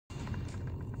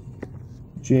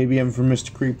JBM from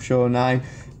Mr. Creepshow 9.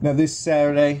 Now this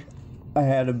Saturday, I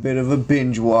had a bit of a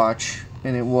binge watch,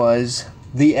 and it was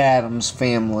The Addams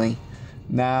Family.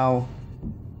 Now,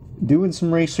 doing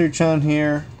some research on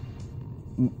here,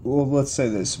 well, let's say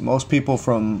this. Most people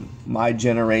from my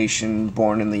generation,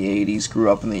 born in the 80s, grew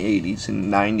up in the 80s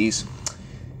and 90s,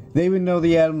 they would know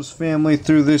The Addams Family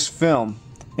through this film.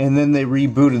 And then they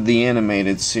rebooted the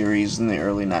animated series in the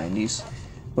early 90s.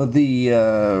 But the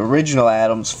original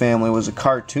Addams Family was a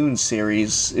cartoon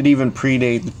series. It even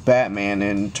predates Batman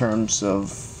in terms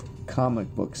of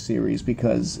comic book series,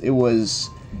 because it was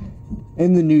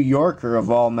in the New Yorker of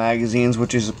all magazines,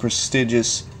 which is a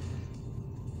prestigious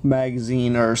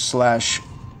magazine or slash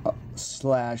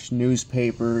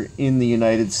newspaper in the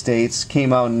United States.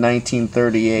 Came out in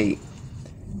 1938,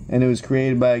 and it was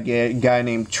created by a guy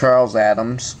named Charles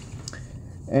Addams.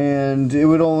 And it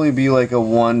would only be like a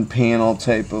one panel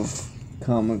type of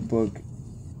comic book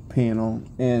panel,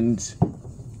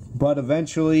 but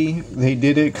eventually they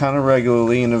did it kind of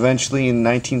regularly, and eventually in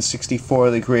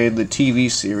 1964 they created the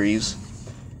TV series.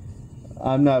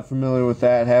 I'm not familiar with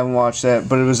that, haven't watched that,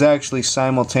 but it was actually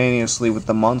simultaneously with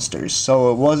the Munsters,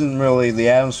 so it wasn't really, the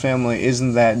Addams Family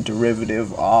isn't that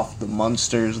derivative off the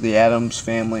Munsters. The Addams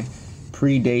Family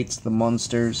predates the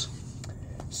Munsters.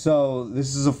 So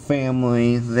this is a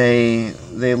family. They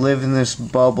live in this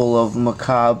bubble of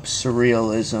macabre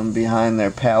surrealism behind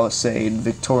their palisade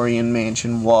Victorian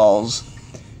mansion walls.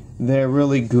 They're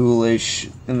really ghoulish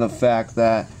in the fact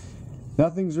that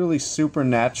nothing's really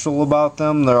supernatural about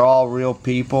them. They're all real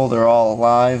people. They're all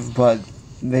alive, but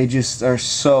they just are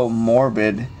so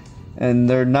morbid, and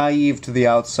they're naive to the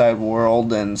outside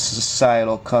world and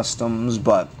societal customs,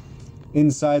 but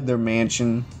inside their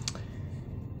mansion,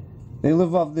 they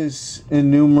live off this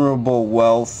innumerable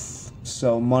wealth,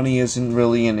 so money isn't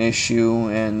really an issue,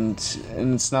 and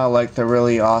it's not like they're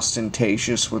really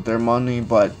ostentatious with their money,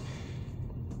 but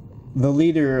the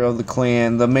leader of the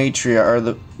clan, the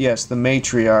matriarch,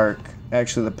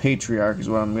 actually the patriarch is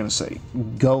what I'm going to say,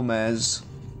 Gomez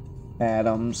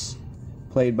Addams,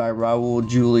 played by Raul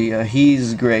Julia.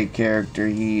 He's a great character.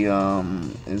 He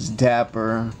is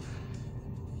dapper.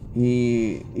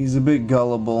 He's a bit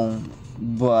gullible,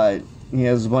 but he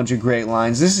has a bunch of great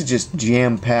lines. This is just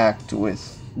jam-packed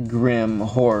with grim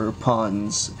horror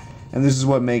puns, and this is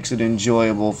what makes it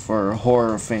enjoyable for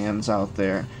horror fans out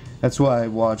there. That's why I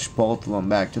watched both of them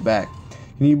back to back.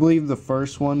 Can you believe the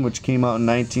first one, which came out in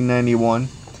 1991,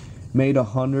 made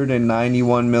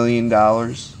 $191 million?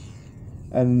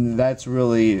 And that's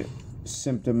really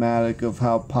symptomatic of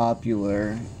how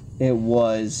popular it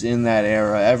was in that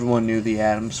era. Everyone knew the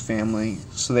Addams Family,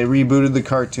 so they rebooted the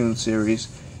cartoon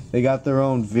series. They got their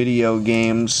own video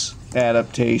games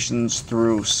adaptations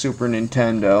through Super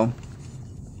Nintendo.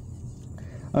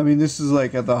 I mean, this is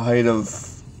like at the height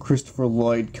of Christopher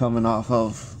Lloyd coming off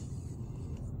of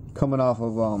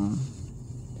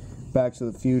Back to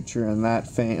the Future and that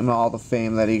fame, and all the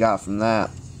fame that he got from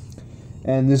that.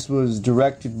 And this was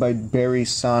directed by Barry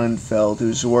Sonnenfeld,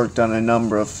 who's worked on a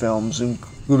number of films,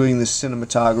 including the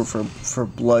cinematographer for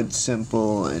Blood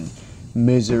Simple and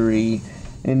Misery,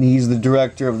 and he's the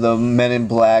director of the Men in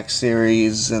Black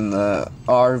series and the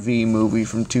RV movie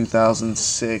from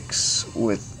 2006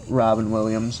 with Robin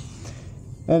Williams.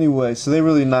 Anyway, so they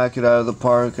really knock it out of the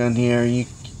park on here.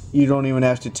 You don't even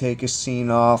have to take a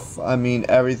scene off. I mean,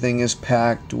 everything is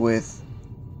packed with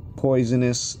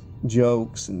poisonous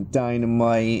jokes and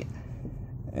dynamite.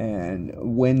 And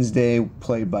Wednesday,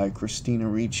 played by Christina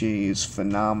Ricci, is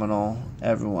phenomenal.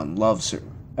 Everyone loves her.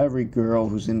 Every girl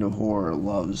who's into horror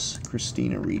loves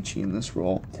Christina Ricci in this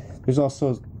role. There's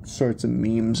also sorts of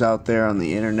memes out there on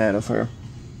the internet of her.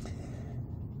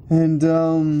 And,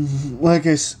 I'm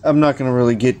not going to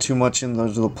really get too much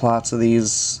into the plots of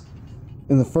these.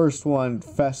 In the first one,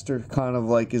 Fester kind of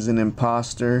like is an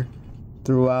imposter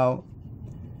throughout.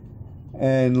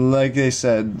 And like I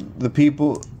said, the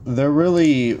people, they're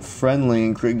really friendly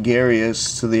and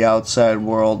gregarious to the outside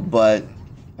world, but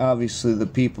obviously the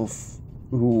people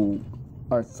who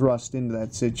are thrust into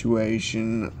that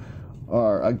situation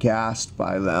are aghast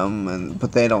by them,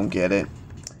 but they don't get it.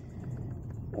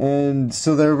 And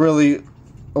so they're really,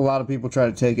 a lot of people try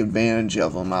to take advantage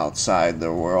of them outside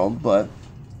their world, but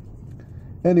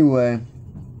anyway.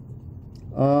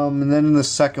 And then in the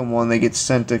second one, they get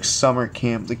sent to summer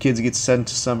camp. The kids get sent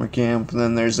to summer camp, and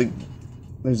then there's a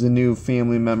new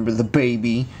family member, the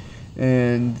baby,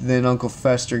 and then Uncle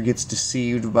Fester gets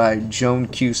deceived by Joan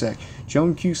Cusack.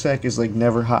 Joan Cusack is like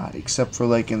never hot, except for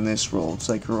like in this role. It's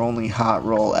like her only hot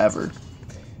role ever.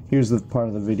 Here's the part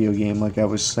of the video game, like I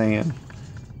was saying.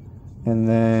 And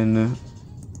then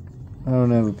I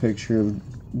don't have a picture of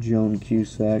Joan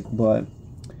Cusack, but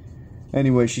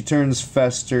anyway, she turns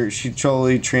Fester. She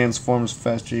totally transforms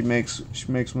Fester. She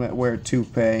makes him wear a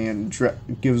toupee and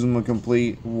gives him a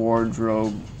complete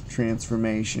wardrobe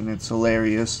transformation. It's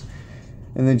hilarious.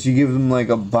 And then she gives him like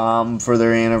a bomb for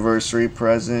their anniversary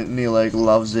present, and he like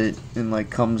loves it and like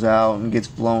comes out and gets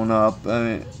blown up.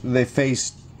 I mean,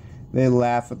 they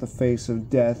laugh at the face of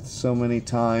death so many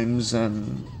times,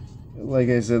 and like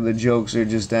I said, the jokes are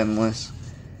just endless.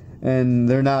 And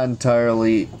they're not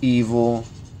entirely evil.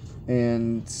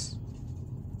 And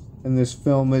in this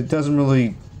film, it doesn't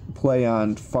really play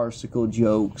on farcical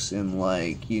jokes and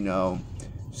like, you know,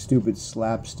 stupid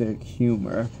slapstick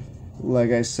humor.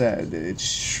 Like I said, it's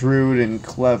shrewd and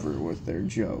clever with their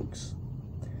jokes.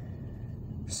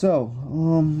 So,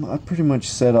 I pretty much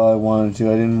said all I wanted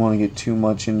to. I didn't want to get too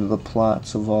much into the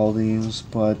plots of all these,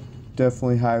 but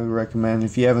definitely highly recommend.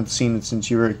 If you haven't seen it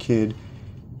since you were a kid,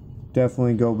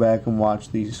 definitely go back and watch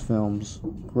these films.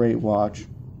 Great watch.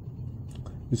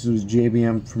 This was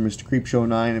JBM from Mr. Creepshow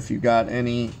 9. If you got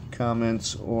any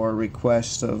comments or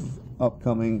requests of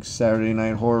upcoming Saturday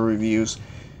Night Horror reviews,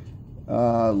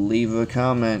 leave a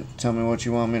comment. Tell me what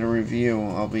you want me to review.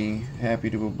 I'll be happy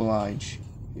to oblige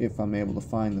if I'm able to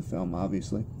find the film,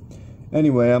 obviously.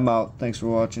 Anyway, I'm out. Thanks for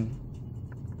watching.